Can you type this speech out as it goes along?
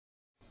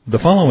The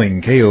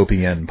following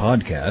KOPN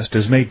podcast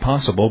is made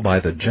possible by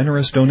the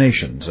generous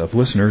donations of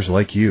listeners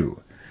like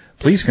you.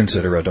 Please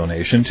consider a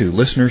donation to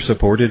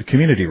listener-supported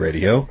community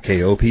radio,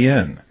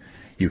 KOPN.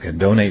 You can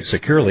donate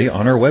securely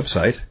on our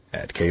website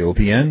at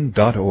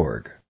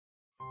kopn.org.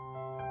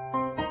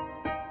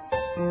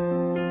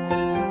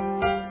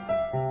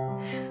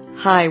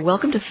 Hi,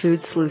 welcome to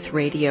Food Sleuth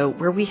Radio,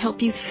 where we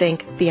help you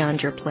think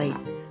beyond your plate.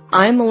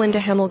 I'm Melinda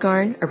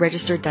Hemmelgarn, a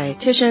registered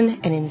dietitian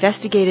and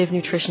investigative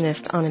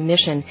nutritionist on a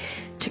mission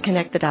to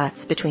connect the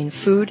dots between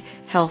food,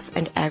 health,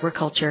 and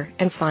agriculture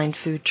and find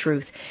food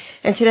truth.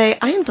 And today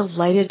I am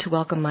delighted to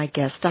welcome my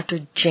guest,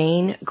 Dr.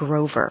 Jane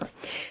Grover.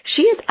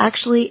 She is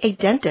actually a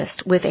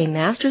dentist with a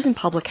master's in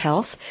public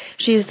health.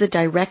 She is the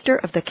director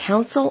of the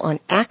Council on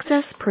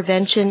Access,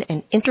 Prevention,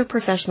 and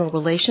Interprofessional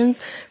Relations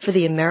for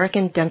the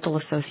American Dental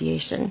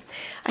Association.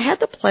 I had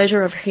the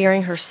pleasure of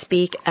hearing her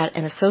speak at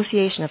an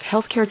Association of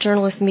Healthcare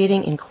Journalists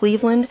meeting in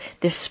Cleveland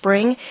this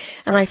spring,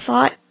 and I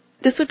thought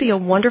this would be a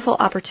wonderful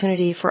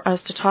opportunity for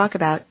us to talk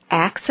about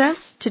access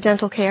to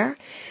dental care,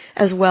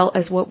 as well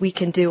as what we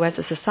can do as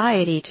a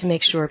society to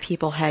make sure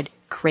people had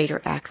greater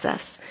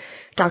access.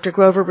 Dr.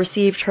 Grover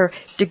received her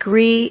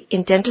degree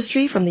in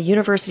dentistry from the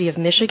University of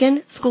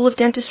Michigan School of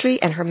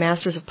Dentistry and her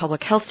Master's of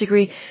Public Health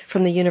degree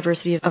from the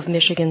University of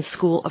Michigan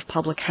School of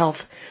Public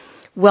Health.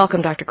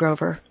 Welcome, Dr.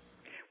 Grover.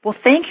 Well,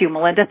 thank you,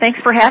 Melinda. Thanks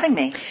for having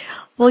me.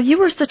 Well, you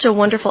were such a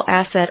wonderful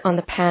asset on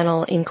the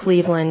panel in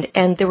Cleveland,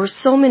 and there were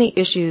so many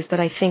issues that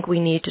I think we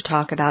need to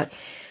talk about.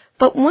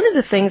 But one of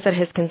the things that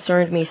has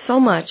concerned me so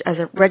much as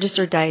a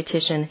registered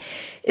dietitian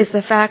is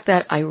the fact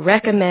that I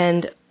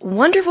recommend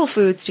wonderful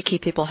foods to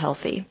keep people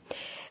healthy.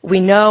 We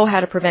know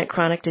how to prevent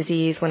chronic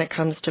disease when it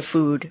comes to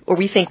food, or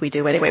we think we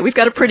do anyway. We've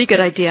got a pretty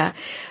good idea.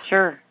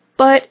 Sure.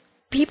 But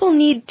people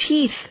need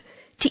teeth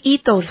to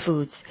eat those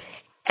foods.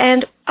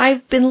 And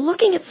I've been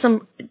looking at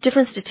some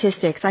different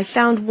statistics. I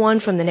found one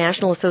from the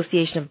National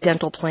Association of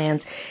Dental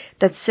Plans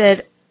that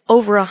said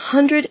over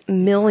 100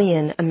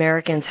 million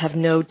Americans have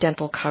no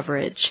dental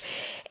coverage,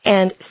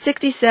 and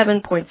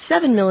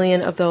 67.7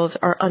 million of those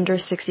are under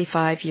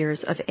 65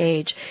 years of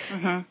age.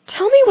 Mm-hmm.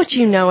 Tell me what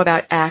you know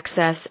about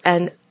access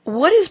and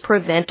what is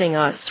preventing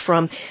us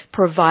from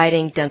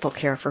providing dental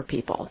care for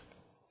people.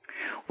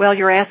 Well,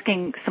 you're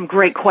asking some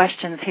great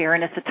questions here,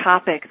 and it's a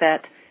topic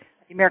that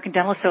the American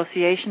Dental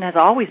Association has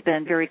always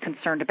been very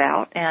concerned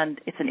about, and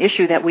it's an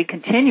issue that we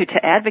continue to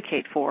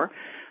advocate for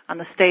on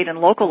the state and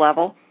local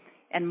level.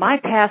 And my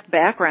past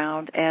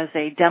background as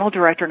a dental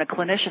director and a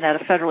clinician at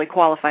a federally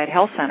qualified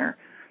health center,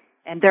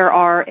 and there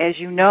are, as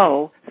you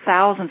know,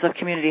 thousands of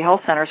community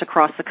health centers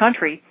across the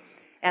country,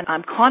 and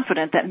I'm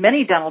confident that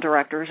many dental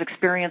directors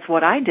experience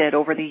what I did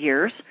over the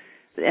years,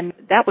 and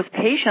that was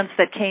patients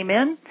that came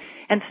in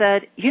and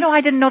said,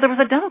 I didn't know there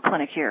was a dental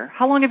clinic here.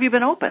 How long have you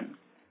been open?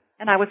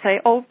 And I would say,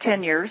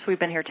 10 years. We've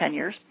been here 10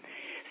 years.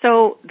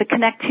 So the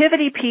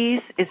connectivity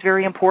piece is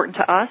very important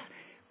to us,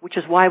 which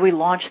is why we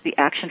launched the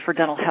Action for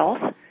Dental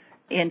Health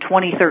in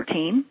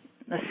 2013,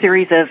 a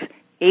series of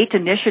 8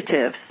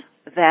 initiatives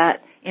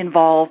that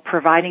involve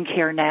providing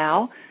care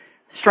now,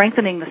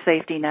 strengthening the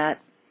safety net,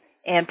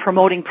 and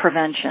promoting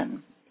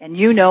prevention. And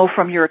you know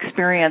from your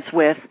experience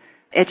with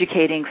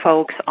educating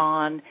folks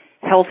on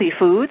healthy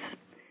foods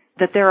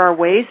that there are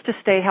ways to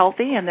stay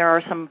healthy, and there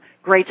are some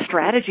great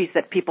strategies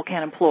that people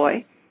can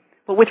employ.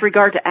 But with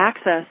regard to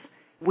access,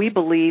 we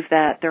believe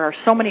that there are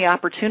so many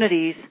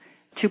opportunities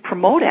to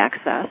promote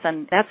access,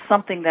 and that's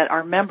something that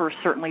our members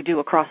certainly do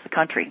across the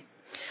country.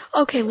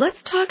 Okay,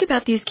 let's talk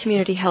about these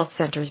community health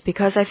centers,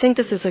 because I think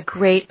this is a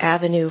great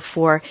avenue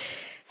for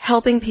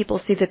helping people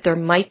see that there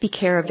might be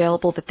care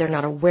available that they're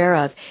not aware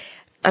of.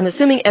 I'm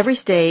assuming every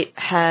state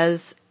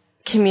has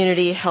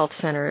community health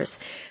centers,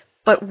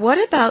 but what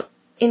about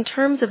in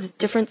terms of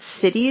different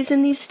cities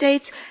in these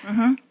states?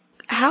 Mm-hmm.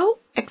 How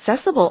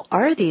accessible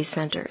are these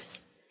centers?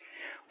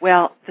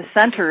 Well, the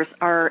centers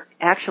are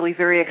actually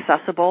very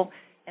accessible.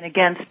 And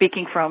again,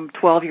 speaking from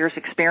 12 years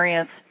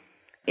experience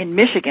in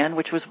Michigan,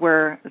 which was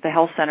where the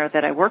health center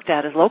that I worked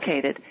at is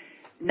located,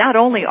 not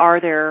only are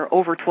there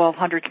over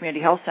 1,200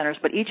 community health centers,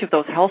 but each of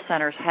those health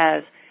centers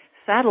has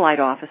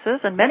satellite offices,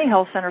 and many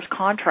health centers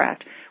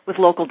contract with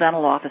local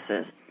dental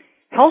offices.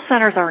 Health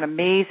centers are an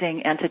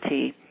amazing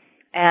entity,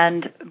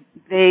 and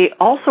they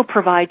also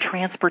provide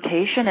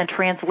transportation and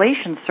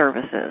translation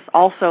services,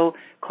 also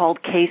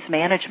called case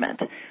management.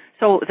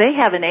 So they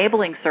have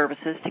enabling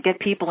services to get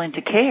people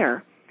into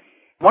care.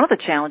 One of the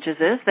challenges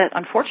is that,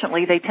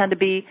 unfortunately, they tend to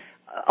be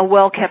a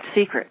well-kept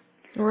secret.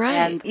 Right.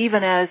 And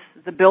even as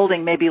the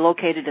building may be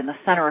located in the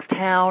center of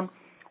town,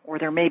 or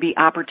there may be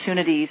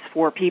opportunities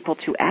for people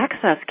to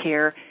access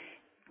care,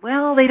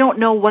 well, they don't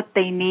know what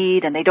they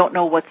need, and they don't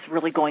know what's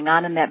really going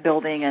on in that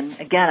building. And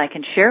again, I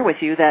can share with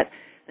you that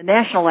the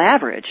national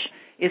average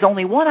is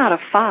only 1 out of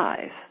 5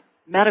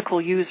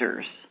 medical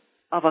users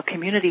of a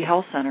community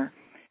health center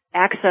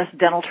access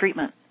dental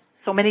treatment.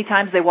 So many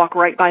times they walk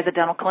right by the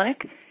dental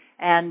clinic,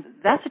 and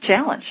that's a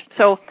challenge.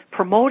 So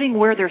promoting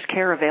where there's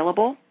care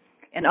available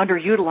and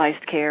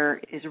underutilized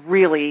care is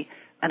really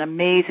an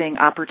amazing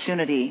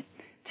opportunity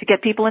to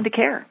get people into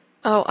care.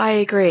 Oh, I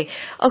agree.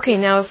 Okay,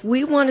 now if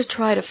we want to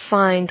try to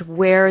find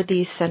where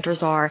these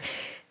centers are,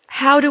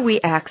 how do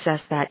we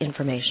access that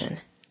information?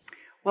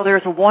 Well,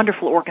 there's a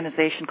wonderful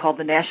organization called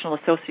the National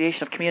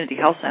Association of Community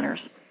Health Centers,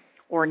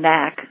 or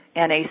NAC,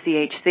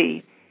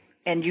 N-A-C-H-C,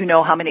 and you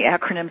know how many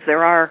acronyms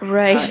there are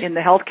in the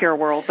healthcare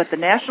world, but the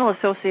National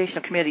Association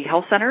of Community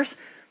Health Centers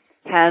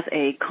has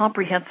a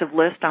comprehensive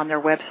list on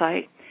their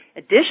website.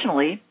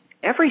 Additionally,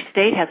 every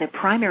state has a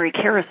primary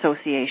care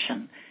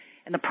association,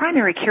 and the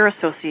primary care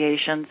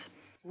associations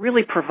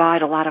really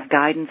provide a lot of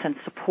guidance and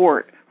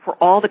support for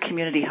all the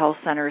community health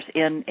centers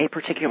in a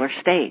particular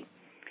state,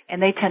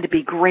 and they tend to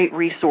be great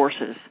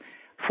resources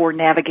for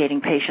navigating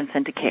patients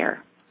into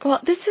care. Well,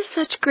 this is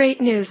such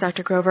great news,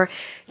 Dr. Grover.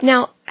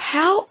 Now,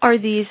 how are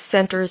these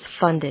centers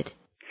funded?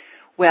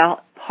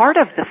 Well, part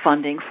of the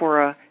funding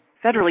for a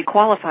federally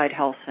qualified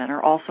health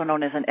center, also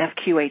known as an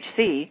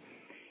FQHC,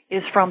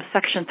 is from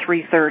Section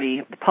 330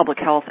 of the Public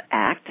Health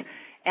Act,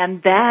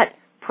 and that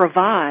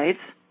provides,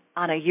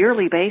 on a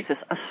yearly basis,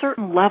 a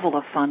certain level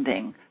of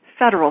funding,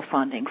 federal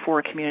funding, for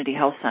a community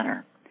health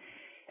center.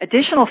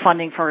 Additional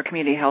funding for a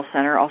community health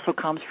center also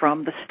comes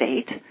from the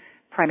state,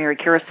 Primary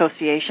Care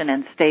Association,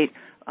 and state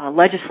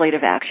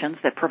legislative actions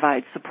that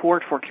provide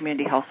support for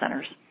community health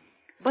centers.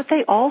 But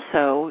they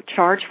also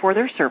charge for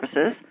their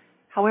services.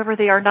 However,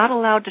 they are not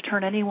allowed to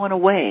turn anyone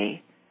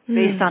away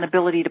based on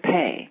ability to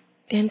pay.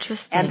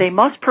 Interesting. And they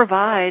must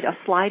provide a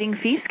sliding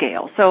fee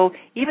scale. So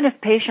even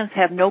if patients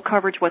have no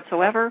coverage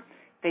whatsoever,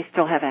 they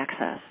still have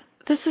access.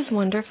 This is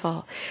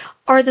wonderful.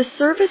 Are the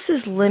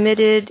services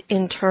limited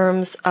in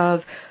terms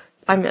of,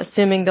 I'm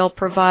assuming they'll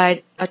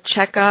provide a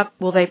checkup?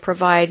 Will they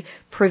provide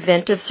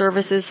preventive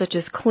services such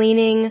as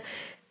cleaning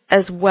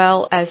as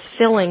well as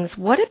fillings?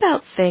 What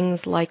about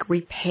things like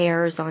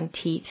repairs on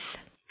teeth?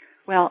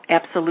 Well,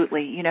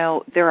 absolutely. You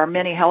know, there are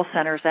many health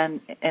centers, and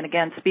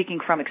again, speaking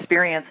from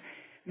experience,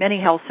 many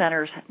health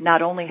centers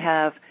not only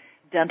have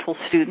dental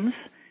students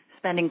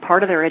spending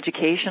part of their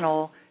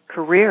educational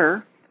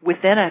career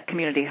within a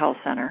community health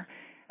center,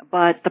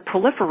 but the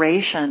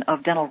proliferation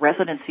of dental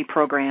residency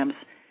programs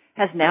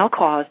has now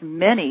caused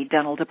many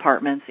dental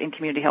departments in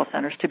community health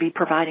centers to be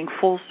providing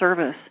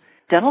full-service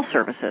dental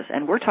services.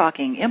 And we're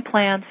talking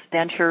implants,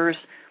 dentures,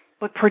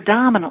 but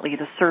predominantly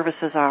the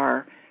services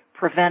are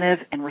preventive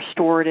and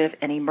restorative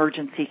and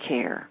emergency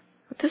care.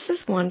 This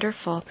is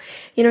wonderful.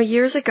 You know,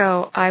 years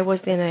ago, I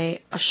was in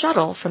a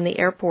shuttle from the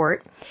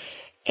airport,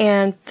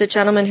 and the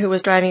gentleman who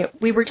was driving it,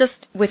 we were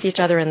just with each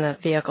other in the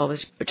vehicle. It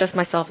was just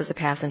myself as a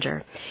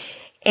passenger.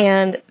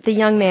 And the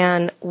young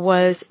man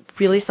was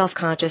really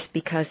self-conscious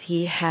because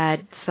he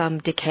had some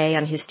decay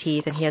on his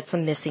teeth and he had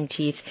some missing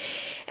teeth.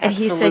 And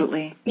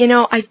Absolutely. He said, you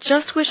know, I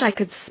just wish I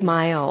could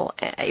smile.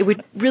 It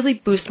would really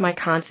boost my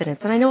confidence.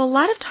 And I know a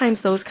lot of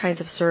times those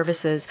kinds of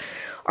services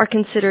are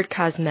considered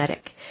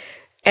cosmetic.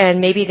 And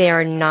maybe they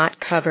are not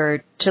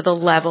covered to the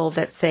level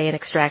that, say, an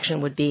extraction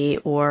would be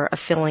or a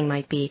filling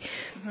might be.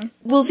 Mm-hmm.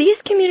 Will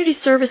these community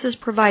services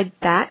provide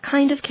that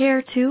kind of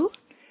care too?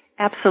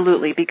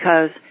 Absolutely,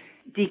 because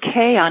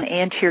decay on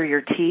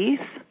anterior teeth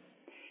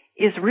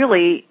is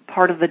really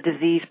part of the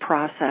disease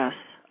process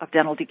of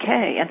dental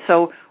decay. And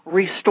so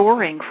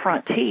restoring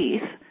front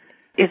teeth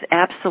is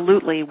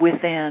absolutely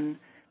within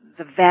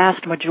the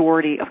vast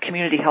majority of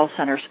community health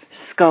centers'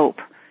 scope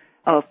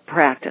of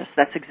practice.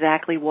 That's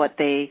exactly what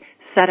they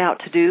set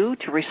out to do,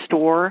 to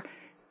restore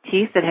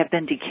teeth that have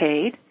been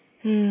decayed.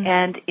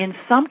 And in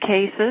some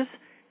cases,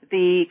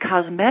 the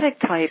cosmetic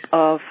type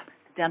of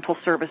dental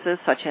services,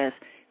 such as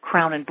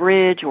crown and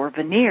bridge or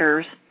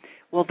veneers,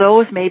 well,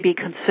 those may be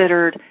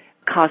considered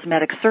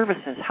cosmetic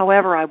services.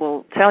 However, I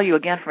will tell you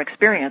again from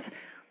experience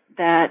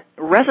that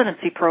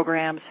residency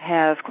programs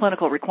have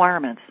clinical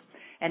requirements,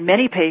 and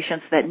many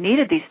patients that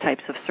needed these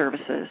types of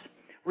services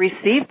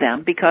received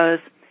them because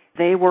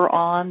they were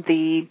on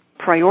the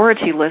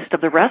priority list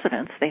of the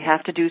residents. They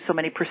have to do so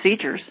many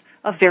procedures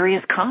of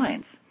various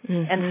kinds.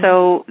 Mm-hmm. And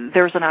so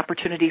there's an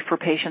opportunity for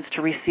patients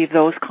to receive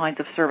those kinds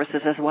of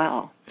services as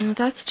well. Oh,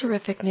 that's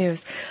terrific news.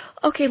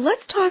 Okay,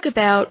 let's talk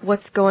about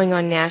what's going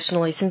on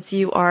nationally. Since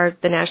you are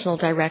the national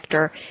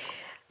director,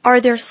 are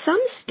there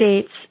some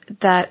states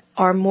that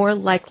are more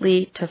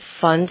likely to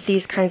fund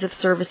these kinds of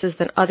services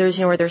than others?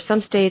 You know, are there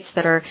some states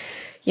that are,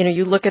 you know,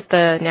 you look at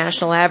the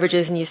national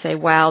averages and you say,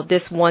 wow,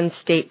 this one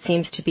state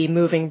seems to be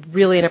moving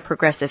really in a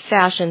progressive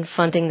fashion,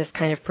 funding this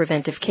kind of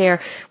preventive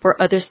care,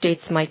 where other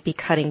states might be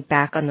cutting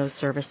back on those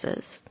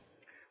services?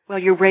 Well,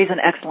 you raise an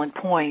excellent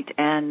point,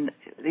 and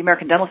the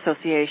American Dental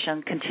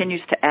Association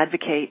continues to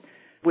advocate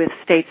with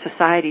state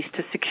societies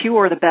to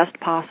secure the best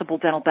possible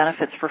dental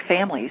benefits for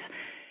families.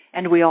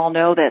 And we all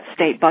know that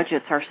state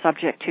budgets are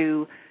subject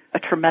to a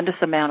tremendous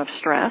amount of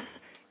stress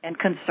and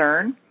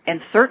concern, and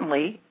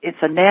certainly it's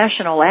a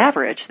national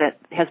average that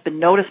has been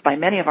noticed by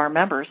many of our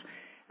members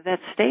that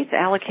states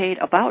allocate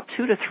about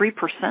 2 to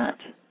 3%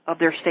 of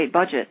their state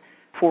budget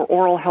for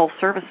oral health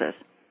services.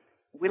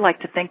 We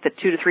like to think that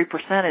 2 to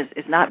 3%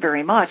 is not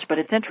very much, but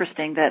it's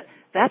interesting that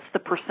that's the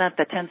percent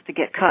that tends to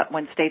get cut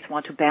when states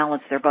want to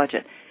balance their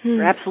budget.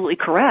 You're absolutely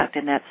correct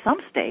in that some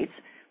states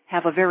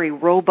have a very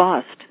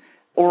robust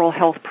oral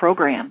health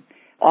program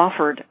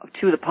offered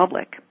to the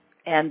public.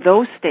 And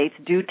those states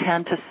do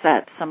tend to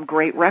set some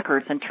great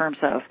records in terms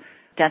of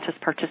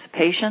dentist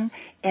participation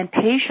and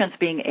patients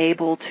being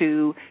able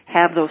to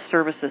have those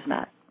services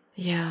met.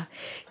 Yeah.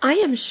 I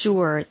am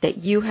sure that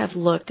you have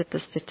looked at the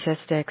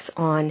statistics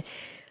on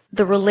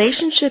the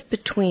relationship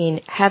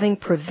between having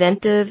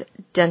preventive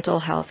dental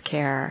health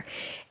care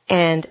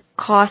and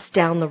costs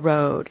down the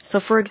road. So,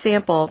 for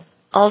example,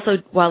 also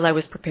while I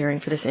was preparing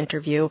for this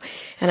interview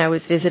and I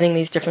was visiting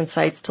these different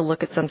sites to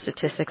look at some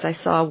statistics, I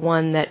saw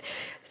one that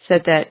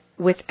said that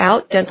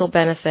without dental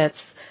benefits,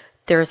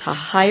 there's a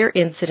higher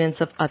incidence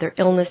of other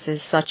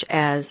illnesses such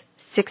as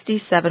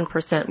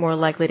 67% more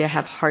likely to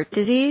have heart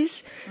disease,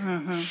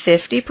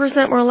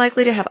 50% more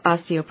likely to have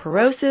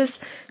osteoporosis,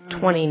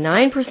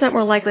 29%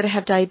 more likely to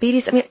have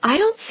diabetes. I mean, I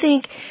don't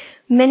think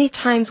many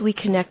times we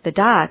connect the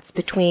dots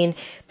between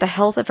the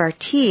health of our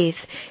teeth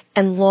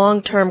and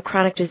long-term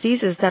chronic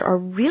diseases that are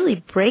really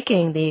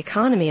breaking the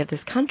economy of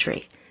this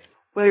country.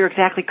 Well, you're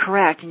exactly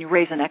correct, and you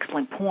raise an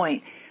excellent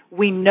point.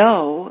 We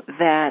know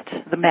that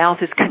the mouth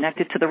is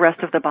connected to the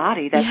rest of the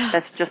body.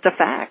 That's just a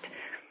fact.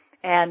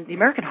 And the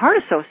American Heart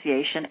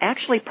Association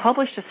actually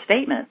published a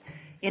statement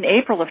in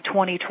April of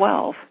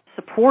 2012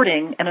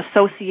 supporting an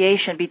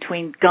association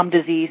between gum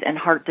disease and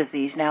heart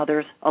disease. Now,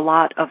 there's a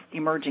lot of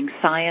emerging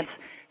science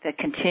that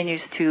continues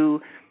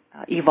to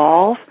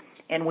evolve,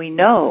 and we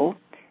know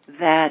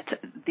that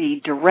the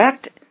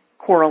direct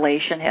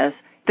correlation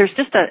there's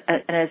just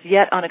an as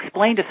yet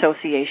unexplained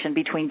association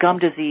between gum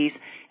disease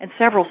and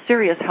several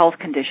serious health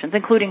conditions,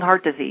 including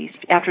heart disease,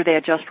 after they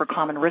adjust for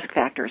common risk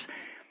factors.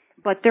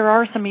 But there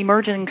are some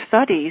emerging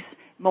studies,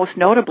 most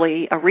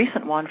notably a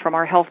recent one from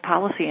our Health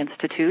Policy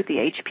Institute,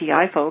 the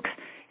HPI folks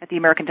at the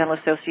American Dental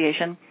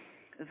Association,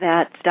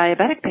 that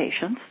diabetic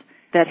patients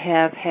that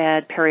have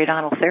had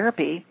periodontal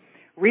therapy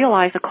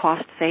realize a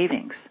cost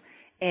savings.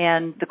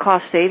 And the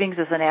cost savings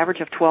is an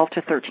average of $1,200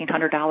 to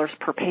 $1,300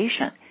 per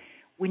patient.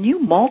 When you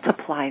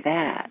multiply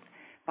that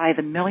by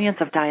the millions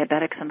of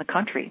diabetics in the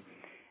country,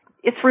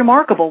 it's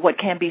remarkable what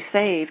can be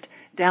saved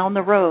down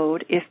the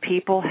road if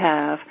people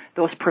have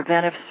those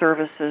preventive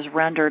services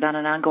rendered on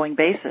an ongoing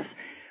basis.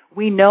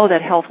 We know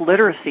that health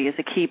literacy is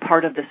a key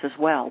part of this as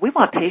well. We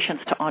want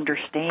patients to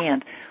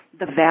understand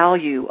the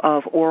value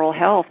of oral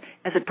health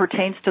as it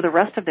pertains to the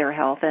rest of their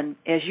health. And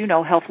as you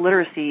know, health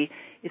literacy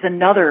is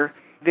another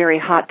very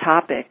hot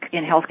topic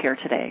in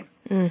healthcare today.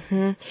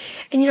 Mm-hmm.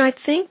 And, I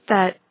think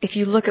that if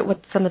you look at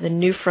what some of the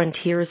new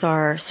frontiers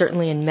are,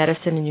 certainly in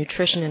medicine and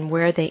nutrition and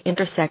where they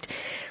intersect,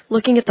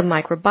 looking at the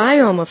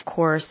microbiome, of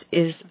course,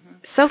 is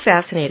so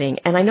fascinating.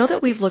 And I know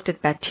that we've looked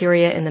at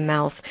bacteria in the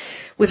mouth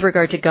with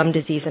regard to gum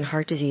disease and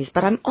heart disease,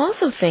 but I'm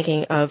also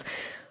thinking of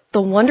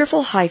the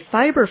wonderful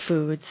high-fiber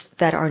foods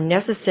that are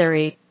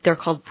necessary, they're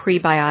called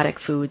prebiotic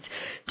foods,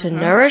 to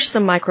nourish the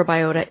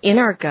microbiota in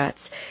our guts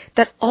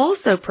that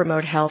also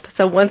promote health.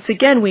 So once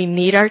again, we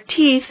need our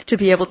teeth to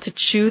be able to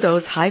chew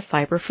those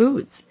high-fiber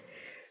foods.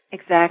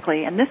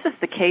 Exactly, and this is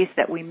the case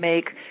that we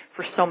make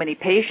for so many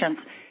patients,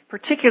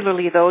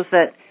 particularly those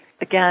that,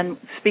 again,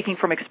 speaking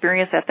from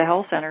experience at the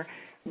health center,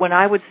 when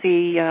I would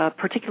see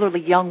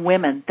particularly young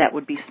women that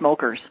would be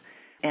smokers,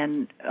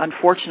 and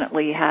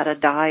unfortunately had a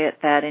diet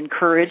that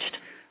encouraged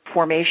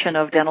formation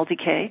of dental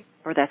decay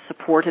or that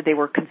supported, they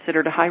were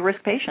considered a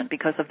high-risk patient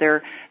because of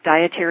their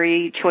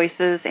dietary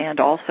choices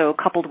and also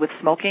coupled with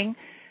smoking.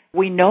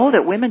 We know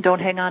that women don't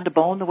hang on to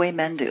bone the way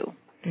men do.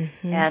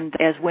 And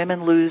as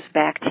women lose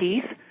back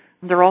teeth,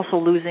 they're also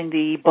losing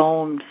the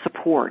bone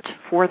support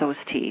for those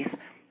teeth.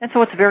 And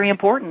so it's very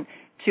important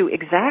to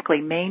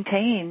exactly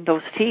maintain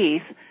those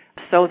teeth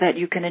so that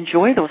you can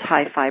enjoy those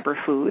high-fiber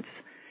foods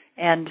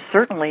and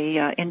certainly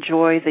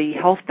enjoy the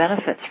health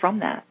benefits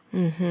from that.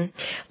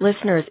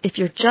 Listeners, if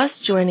you're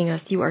just joining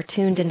us, you are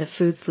tuned into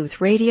Food Sleuth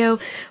Radio,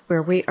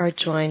 where we are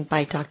joined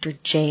by Dr.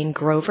 Jane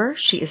Grover.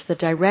 She is the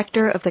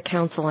Director of the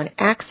Council on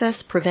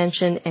Access,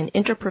 Prevention, and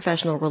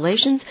Interprofessional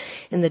Relations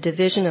in the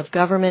Division of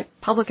Government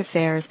Public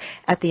Affairs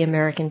at the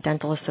American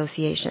Dental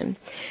Association.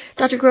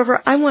 Dr.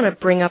 Grover, I want to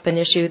bring up an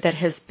issue that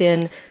has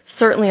been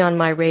certainly on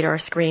my radar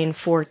screen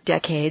for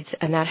decades,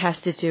 and that has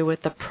to do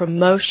with the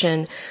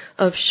promotion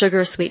of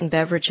sugar-sweetened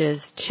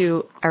beverages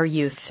to our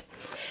youth.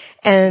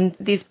 And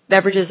these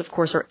beverages, of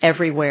course, are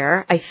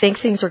everywhere. I think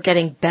things are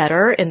getting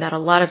better in that a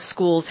lot of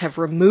schools have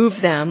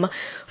removed them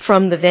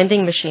from the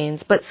vending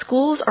machines, but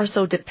schools are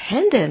so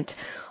dependent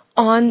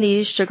on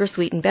these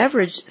sugar-sweetened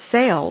beverage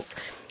sales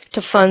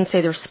to fund,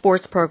 say, their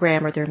sports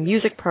program or their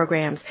music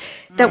programs,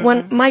 that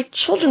when my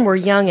children were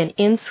young and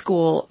in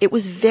school, it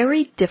was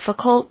very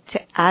difficult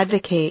to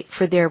advocate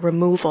for their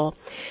removal.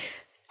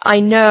 I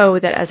know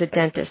that as a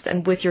dentist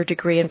and with your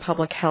degree in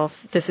public health,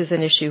 this is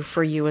an issue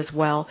for you as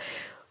well.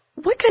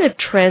 What kind of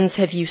trends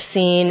have you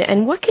seen,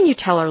 and what can you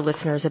tell our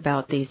listeners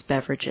about these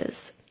beverages?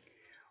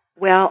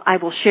 Well, I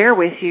will share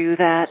with you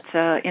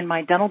that in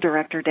my dental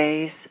director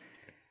days,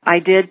 I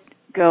did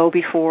go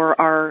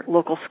before our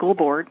local school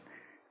board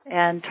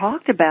and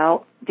talked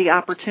about the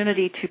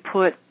opportunity to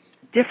put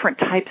different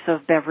types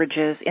of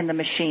beverages in the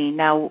machine.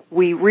 Now,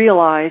 we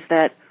realize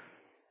that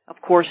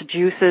of course,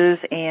 juices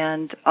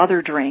and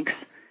other drinks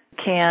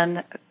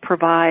can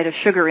provide a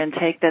sugar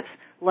intake that's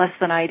less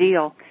than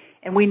ideal.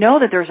 And we know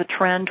that there's a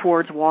trend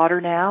towards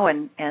water now,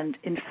 and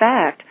in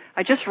fact,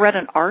 I just read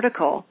an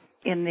article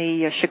in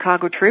the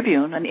Chicago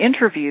Tribune, an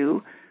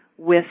interview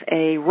with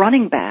a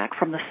running back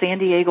from the San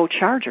Diego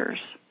Chargers,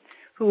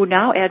 who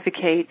now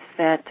advocates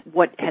that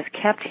what has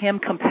kept him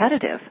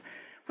competitive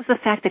was the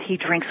fact that he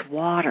drinks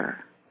water.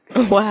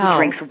 Wow. He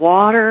drinks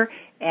water,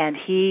 and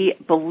he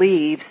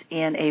believes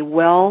in a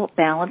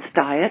well-balanced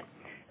diet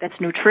that's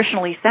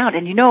nutritionally sound.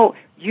 And you know,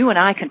 you and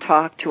I can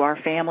talk to our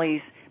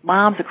families,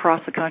 moms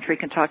across the country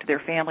can talk to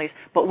their families,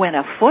 but when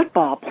a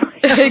football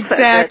player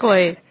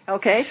exactly.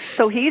 Okay,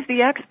 so he's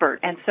the expert,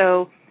 and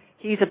so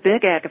he's a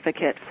big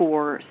advocate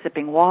for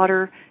sipping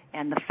water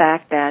and the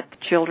fact that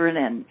children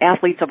and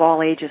athletes of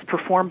all ages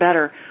perform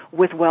better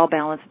with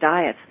well-balanced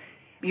diets.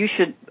 You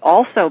should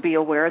also be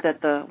aware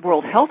that the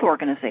World Health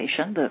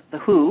Organization, the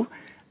WHO,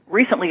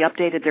 recently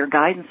updated their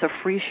guidance of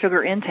free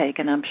sugar intake,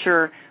 and I'm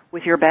sure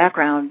with your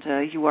background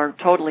you are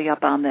totally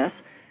up on this,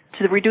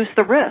 to reduce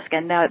the risk.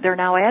 And now they're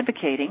now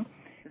advocating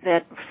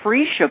that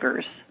free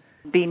sugars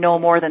be no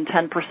more than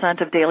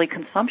 10% of daily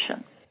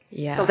consumption.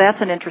 Yeah. So that's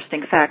an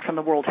interesting fact from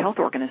the World Health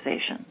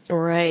Organization.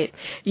 Right.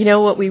 You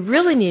know, what we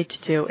really need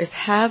to do is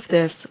have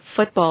this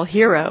football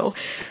hero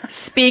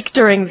speak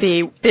during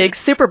the big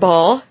Super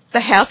Bowl, the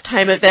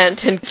halftime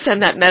event, and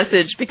send that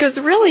message, because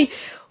really,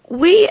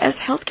 we as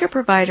healthcare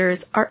providers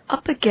are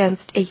up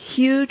against a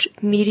huge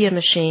media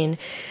machine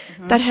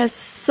that has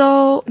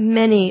so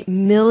many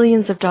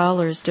millions of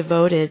dollars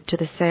devoted to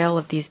the sale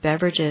of these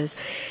beverages.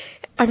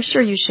 I'm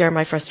sure you share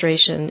my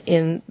frustration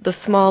in the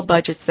small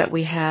budgets that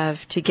we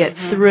have to get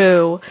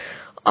through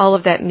all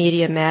of that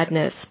media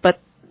madness.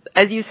 But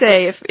as you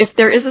say, if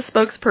there is a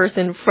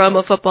spokesperson from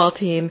a football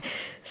team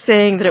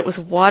saying that it was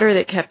water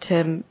that kept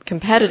him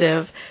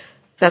competitive,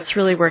 that's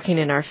really working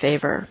in our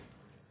favor.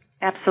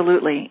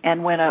 Absolutely.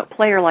 And when a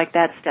player like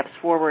that steps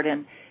forward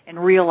and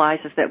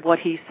realizes that what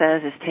he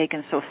says is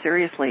taken so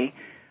seriously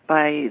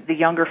by the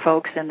younger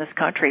folks in this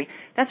country,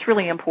 that's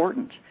really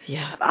important.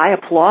 Yeah. I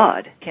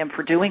applaud him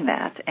for doing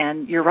that,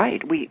 and you're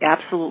right, we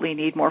absolutely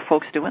need more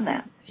folks doing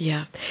that.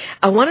 Yeah.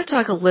 I want to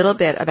talk a little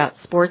bit about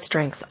sports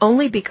drinks,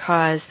 only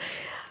because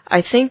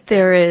I think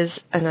there is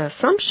an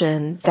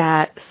assumption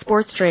that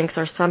sports drinks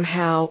are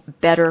somehow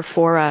better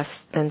for us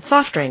than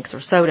soft drinks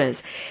or sodas.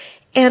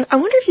 And I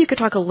wonder if you could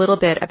talk a little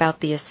bit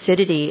about the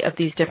acidity of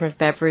these different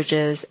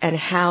beverages and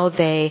how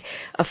they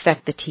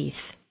affect the teeth.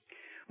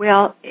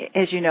 Well,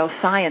 as you know,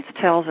 science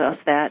tells us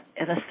that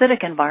an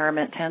acidic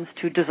environment tends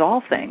to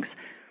dissolve things.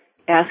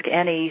 Ask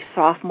any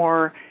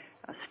sophomore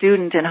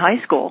student in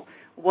high school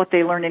what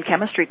they learned in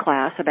chemistry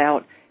class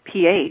about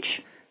pH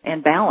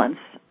and balance.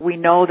 We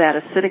know that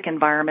acidic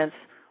environments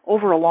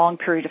over a long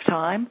period of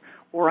time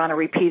or on a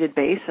repeated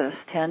basis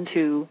tend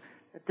to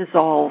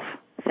dissolve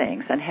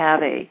things and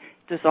have a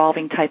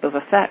dissolving type of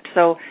effect.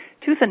 So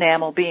tooth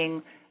enamel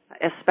being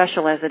as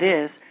special as it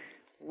is,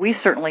 we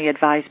certainly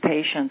advise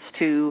patients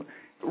to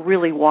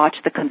really watch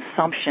the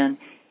consumption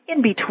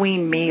in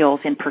between meals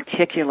in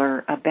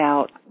particular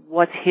about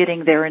what's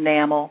hitting their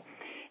enamel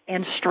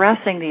and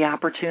stressing the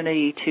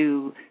opportunity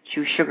to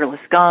chew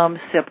sugarless gum,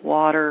 sip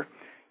water,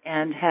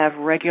 and have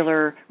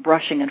regular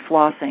brushing and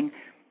flossing.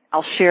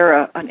 I'll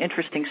share an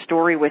interesting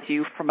story with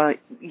you from a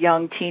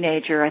young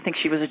teenager. I think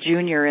she was a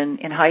junior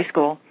in high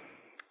school,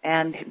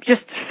 and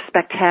just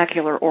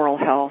spectacular oral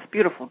health,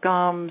 beautiful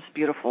gums,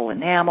 beautiful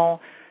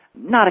enamel,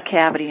 not a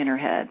cavity in her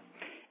head.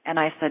 And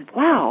I said,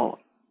 wow,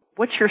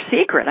 what's your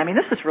secret? I mean,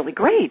 this is really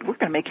great. We're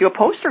going to make you a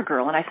poster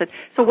girl. And I said,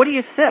 so what do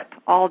you sip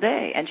all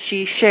day? And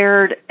she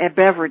shared a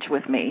beverage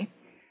with me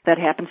that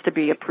happens to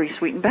be a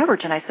pre-sweetened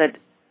beverage. And I said,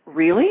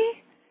 really?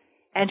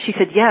 And she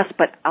said, yes,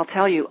 but I'll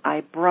tell you,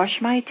 I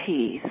brush my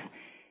teeth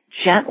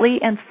gently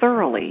and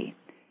thoroughly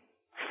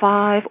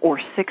 5 or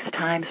 6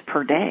 times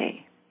per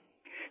day.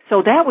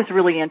 So that was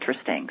really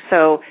interesting.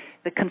 So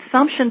the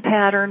consumption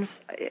patterns,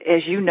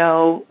 as you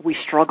know, we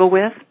struggle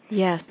with.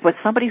 Yes. But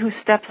somebody who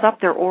steps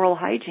up their oral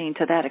hygiene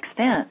to that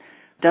extent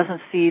doesn't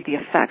see the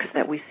effects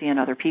that we see in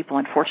other people,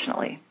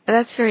 unfortunately.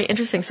 That's very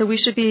interesting. So we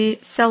should be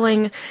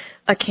selling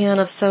a can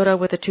of soda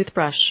with a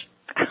toothbrush.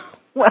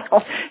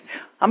 Well,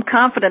 I'm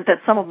confident that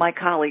some of my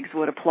colleagues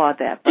would applaud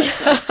that,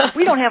 but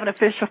we don't have an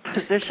official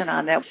position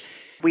on that.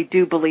 We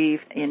do believe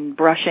in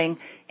brushing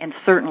and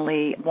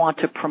certainly want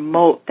to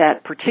promote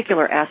that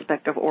particular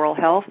aspect of oral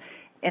health.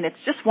 And it's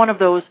just one of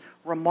those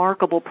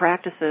remarkable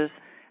practices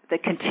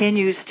that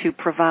continues to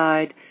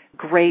provide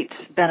great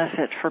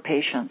benefit for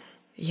patients.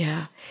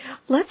 Yeah.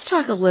 Let's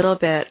talk a little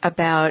bit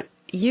about,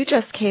 you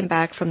just came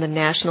back from the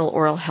National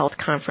Oral Health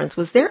Conference.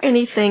 Was there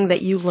anything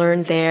that you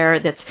learned there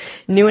that's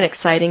new and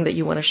exciting that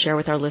you want to share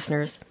with our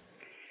listeners?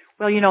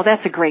 Well, you know,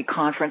 that's a great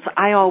conference.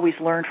 I always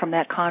learn from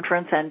that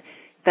conference, and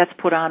that's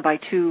put on by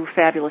 2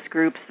 fabulous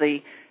groups, the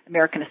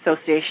American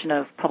Association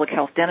of Public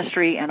Health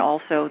Dentistry and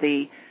also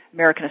the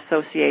American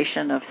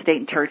Association of State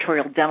and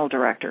Territorial Dental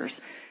Directors.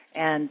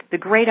 And the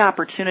great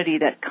opportunity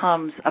that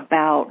comes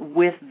about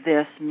with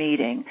this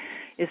meeting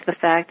is the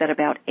fact that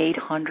about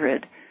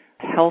 800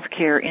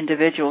 healthcare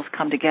individuals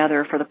come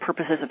together for the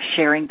purposes of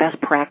sharing best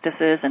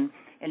practices and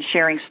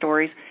sharing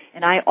stories.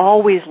 And I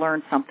always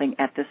learn something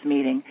at this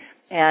meeting.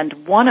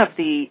 And one of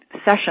the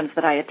sessions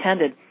that I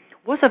attended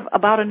was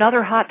about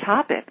another hot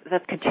topic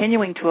that's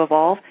continuing to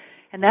evolve,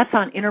 and that's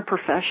on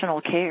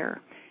interprofessional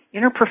care,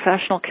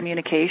 interprofessional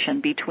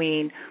communication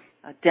between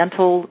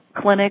dental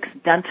clinics,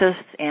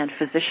 dentists, and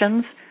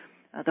physicians.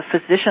 The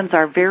physicians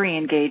are very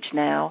engaged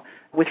now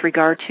with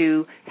regard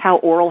to how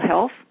oral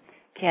health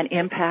can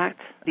impact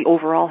the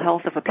overall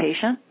health of a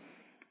patient.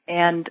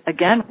 And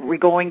again, we're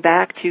going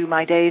back to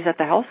my days at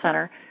the health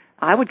center.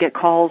 I would get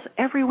calls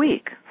every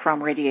week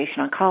from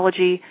radiation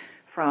oncology,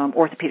 from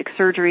orthopedic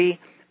surgery,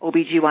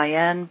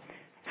 OBGYN,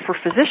 for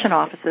physician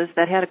offices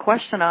that had a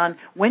question on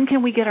when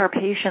can we get our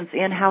patients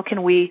in, how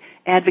can we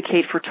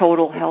advocate for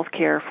total health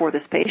care for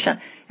this patient.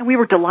 And we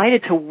were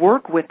delighted to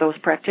work with those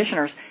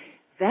practitioners.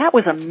 That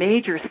was a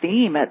major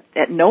theme at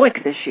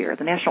NOIC this year,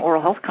 the National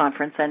Oral Health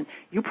Conference, and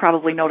you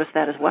probably noticed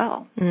that as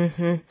well.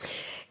 Mm-hmm.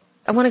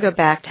 I want to go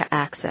back to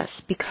access,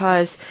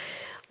 because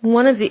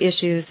one of the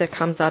issues that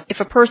comes up, if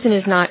a person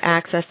is not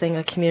accessing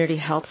a community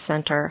health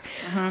center,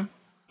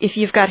 if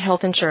you've got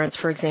health insurance,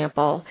 for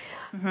example,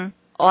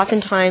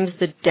 oftentimes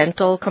the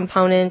dental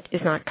component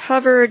is not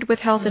covered with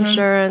health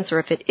insurance, or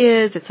if it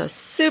is, it's a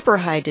super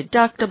high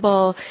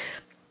deductible,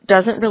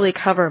 doesn't really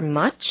cover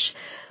much.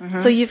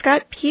 So you've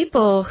got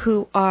people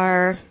who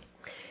are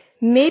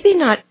maybe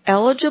not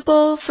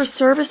eligible for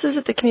services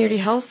at the community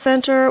health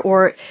center,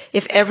 or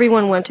if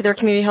everyone went to their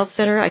community health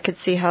center, I could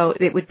see how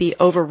it would be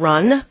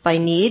overrun by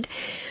need.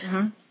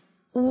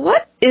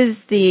 What is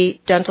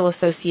the Dental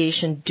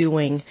Association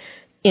doing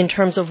in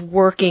terms of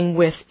working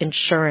with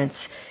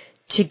insurance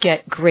to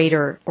get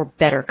greater or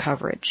better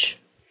coverage?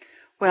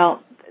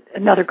 Well,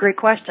 another great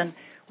question.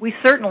 We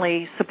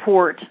certainly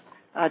support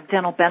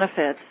dental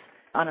benefits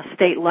on a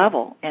state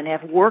level and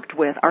have worked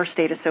with our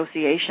state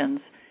associations,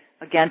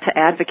 again, to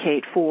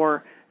advocate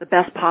for the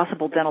best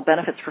possible dental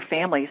benefits for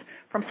families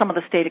from some of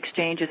the state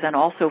exchanges and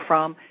also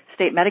from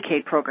state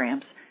Medicaid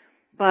programs.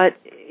 But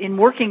in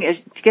working,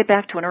 to get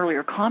back to an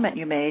earlier comment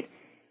you made,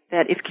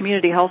 that if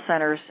community health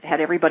centers had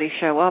everybody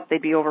show up,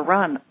 they'd be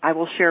overrun, I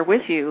will share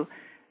with you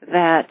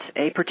that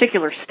a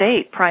particular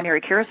state primary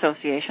care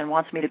association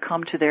wants me to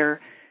come to their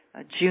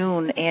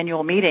June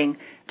annual meeting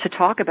to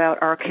talk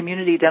about our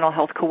community dental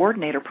health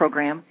coordinator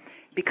program,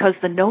 because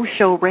the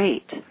no-show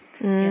rate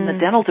in the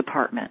dental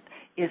department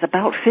is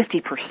about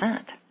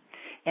 50%.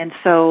 And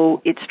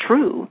so it's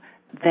true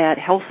that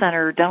health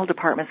center dental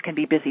departments can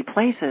be busy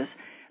places,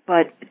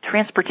 but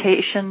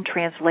transportation,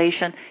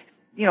 translation,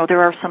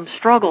 there are some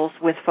struggles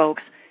with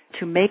folks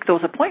to make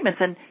those appointments,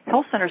 and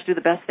health centers do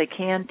the best they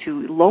can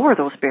to lower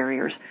those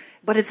barriers,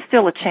 but it's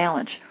still a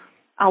challenge.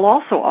 I'll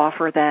also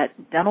offer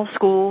that dental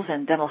schools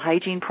and dental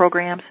hygiene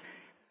programs,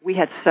 we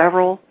had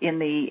several in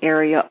the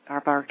area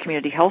of our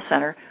community health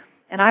center,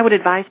 and I would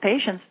advise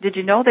patients, did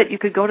you know that you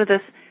could go to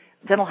this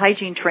dental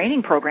hygiene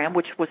training program,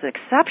 which was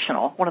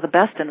exceptional, one of the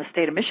best in the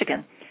state of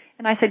Michigan?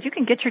 And I said, you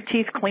can get your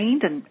teeth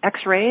cleaned and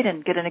x-rayed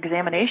and get an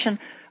examination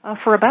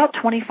for about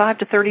 $25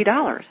 to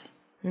 $30.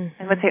 And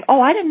I would say,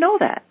 oh, I didn't know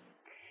that.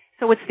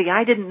 So it's the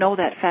I didn't know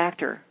that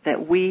factor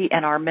that we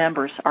and our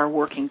members are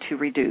working to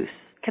reduce.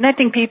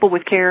 Connecting people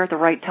with care at the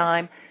right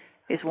time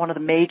is one of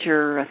the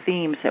major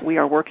themes that we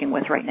are working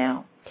with right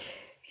now.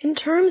 In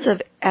terms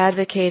of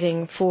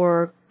advocating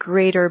for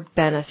greater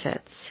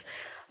benefits,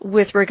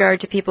 with regard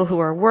to people who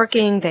are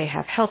working, they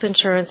have health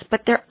insurance,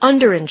 but they're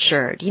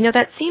underinsured.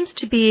 That seems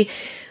to be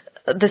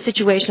the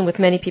situation with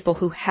many people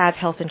who have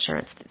health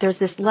insurance. There's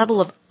this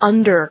level of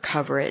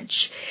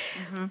undercoverage.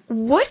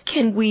 What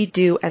can we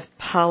do as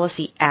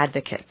policy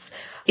advocates?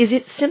 Is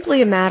it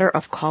simply a matter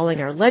of calling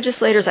our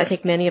legislators? I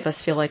think many of us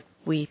feel like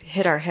we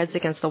hit our heads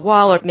against the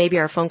wall, or maybe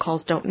our phone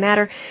calls don't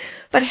matter.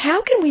 But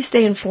how can we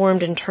stay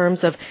informed in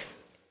terms of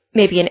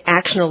maybe an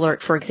action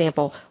alert, for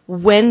example,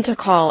 when to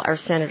call our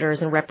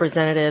senators and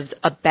representatives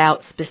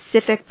about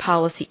specific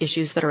policy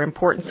issues that are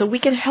important so we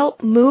can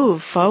help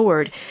move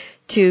forward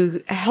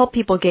to help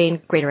people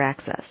gain greater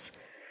access?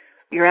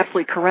 You're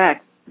absolutely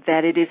correct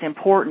that it is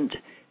important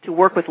to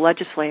work with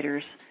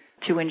legislators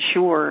to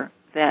ensure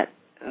that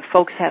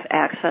folks have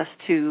access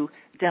to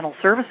dental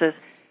services.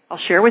 I'll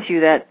share with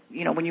you that,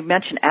 when you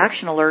mention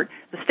Action Alert,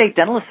 the state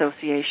dental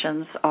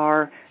associations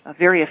are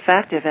very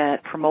effective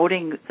at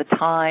promoting the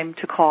time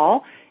to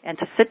call and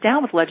to sit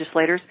down with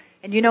legislators.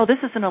 And this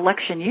is an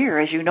election year,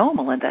 as you know,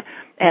 Melinda.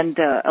 And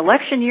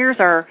election years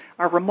are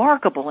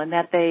remarkable in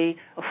that they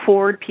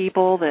afford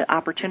people the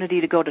opportunity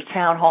to go to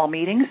town hall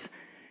meetings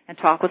and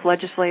talk with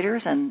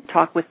legislators and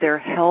talk with their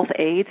health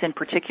aides in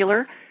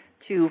particular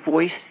to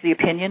voice the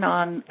opinion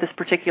on this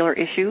particular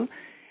issue.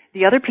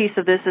 The other piece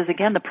of this is,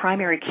 again, the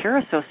primary care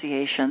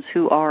associations,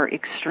 who are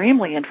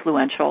extremely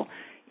influential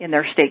in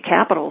their state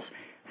capitals.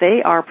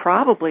 They are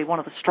probably one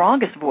of the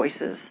strongest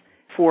voices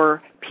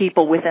for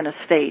people within a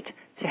state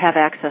to have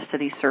access to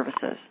these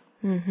services.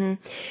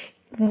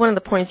 One of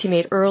the points you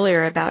made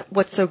earlier about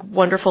what's so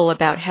wonderful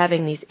about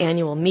having these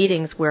annual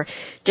meetings where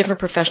different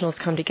professionals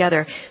come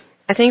together,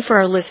 I think for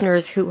our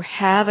listeners who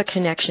have a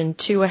connection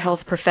to a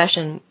health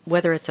profession,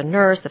 whether it's a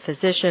nurse, a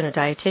physician, a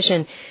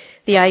dietitian,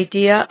 the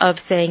idea of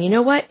saying, you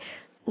know what,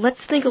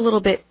 let's think a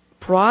little bit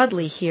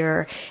broadly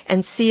here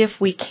and see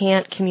if we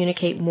can't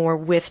communicate more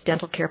with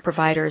dental care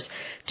providers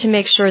to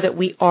make sure that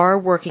we are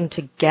working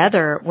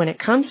together when it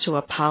comes to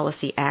a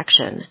policy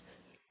action.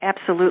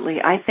 Absolutely.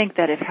 I think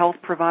that if health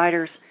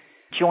providers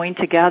join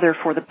together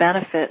for the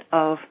benefit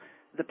of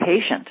the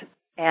patient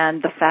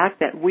and the fact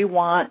that we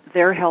want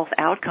their health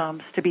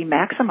outcomes to be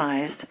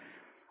maximized,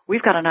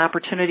 we've got an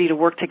opportunity to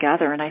work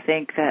together. And I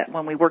think that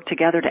when we work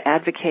together to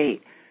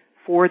advocate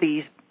for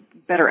these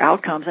better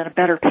outcomes and a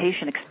better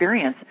patient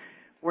experience,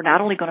 we're not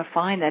only going to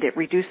find that it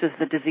reduces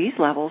the disease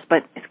levels,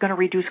 but it's going to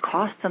reduce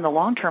costs in the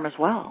long term as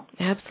well.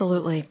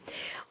 Absolutely.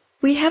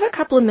 We have a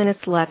couple of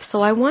minutes left,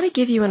 so I want to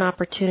give you an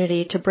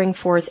opportunity to bring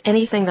forth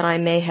anything that I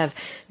may have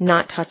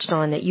not touched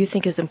on that you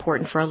think is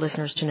important for our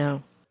listeners to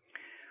know.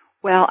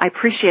 Well, I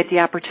appreciate the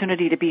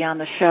opportunity to be on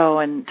the show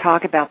and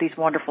talk about these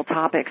wonderful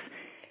topics.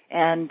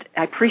 And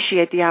I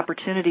appreciate the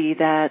opportunity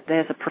that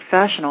as a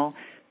professional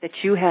that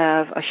you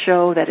have a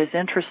show that is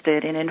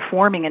interested in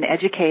informing and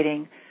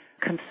educating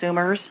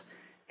consumers,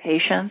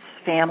 patients,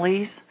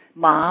 families,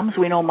 moms.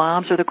 We know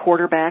moms are the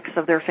quarterbacks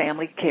of their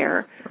family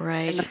care.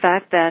 Right. And the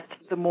fact that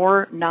the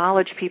more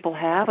knowledge people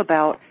have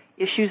about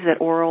issues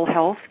that oral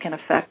health can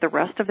affect the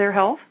rest of their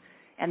health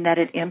and that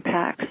it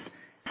impacts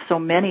so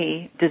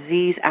many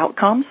disease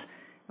outcomes,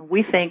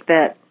 we think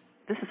that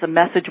this is a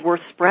message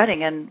worth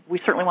spreading, and we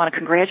certainly want to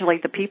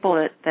congratulate the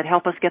people that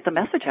help us get the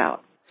message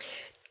out.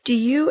 Do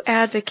you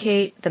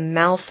advocate the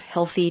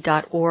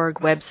mouthhealthy.org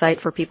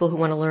website for people who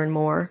want to learn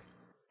more?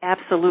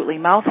 Absolutely.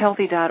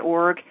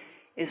 Mouthhealthy.org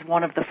is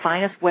one of the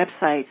finest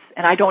websites,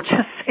 and I don't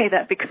just say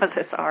that because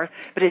it's ours,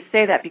 but I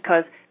say that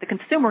because the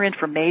consumer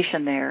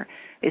information there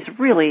is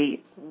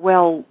really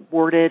well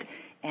worded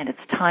and it's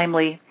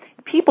timely.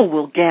 People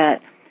will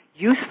get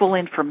useful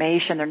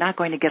information. They're not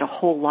going to get a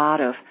whole lot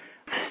of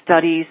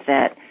studies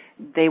that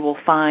they will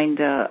find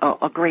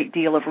a great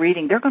deal of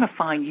reading. They're going to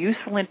find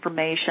useful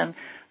information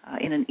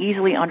in an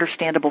easily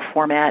understandable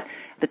format.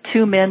 The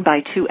 2 Men by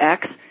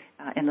 2X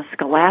and the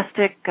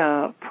Scholastic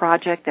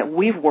project that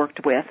we've worked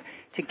with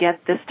to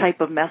get this type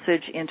of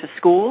message into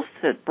schools,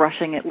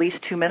 brushing at least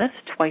 2 minutes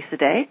twice a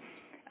day.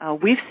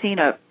 We've seen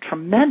a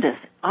tremendous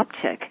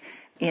uptick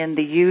in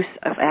the use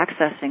of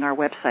accessing our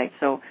website.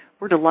 So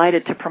we're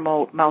delighted to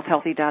promote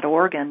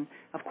mouthhealthy.org and,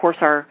 of course,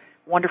 our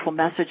wonderful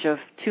message of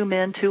 2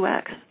 Men,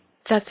 2X.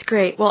 That's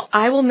great. Well,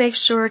 I will make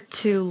sure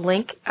to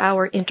link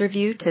our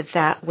interview to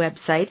that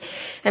website.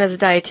 And as a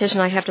dietitian,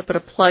 I have to put a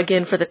plug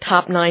in for the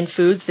top 9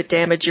 foods that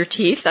damage your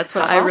teeth. That's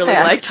what I really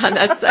liked on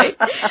that site.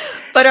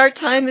 But our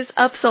time is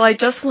up, so I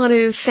just want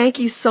to thank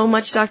you so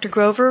much, Dr.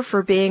 Grover,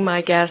 for being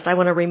my guest. I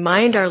want to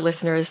remind our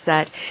listeners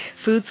that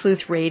Food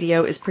Sleuth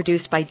Radio is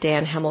produced by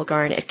Dan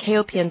Hemmelgarn at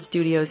KOPN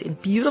Studios in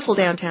beautiful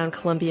downtown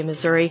Columbia,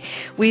 Missouri.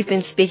 We've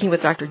been speaking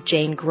with Dr.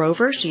 Jane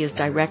Grover. She is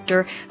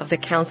Director of the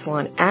Council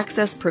on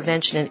Access,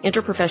 Prevention, and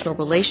Interprofessional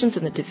Relations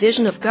in the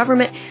Division of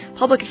Government,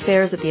 Public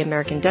Affairs at the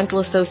American Dental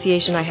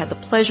Association. I had the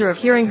pleasure of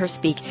hearing her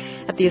speak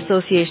at the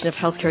Association of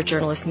Healthcare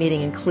Journalists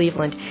meeting in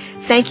Cleveland.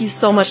 Thank you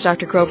so much,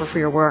 Dr. Grover, for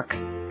your work.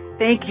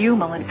 Thank you,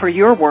 Melinda, for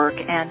your work,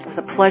 and it was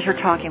a pleasure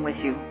talking with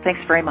you.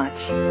 Thanks very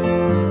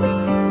much.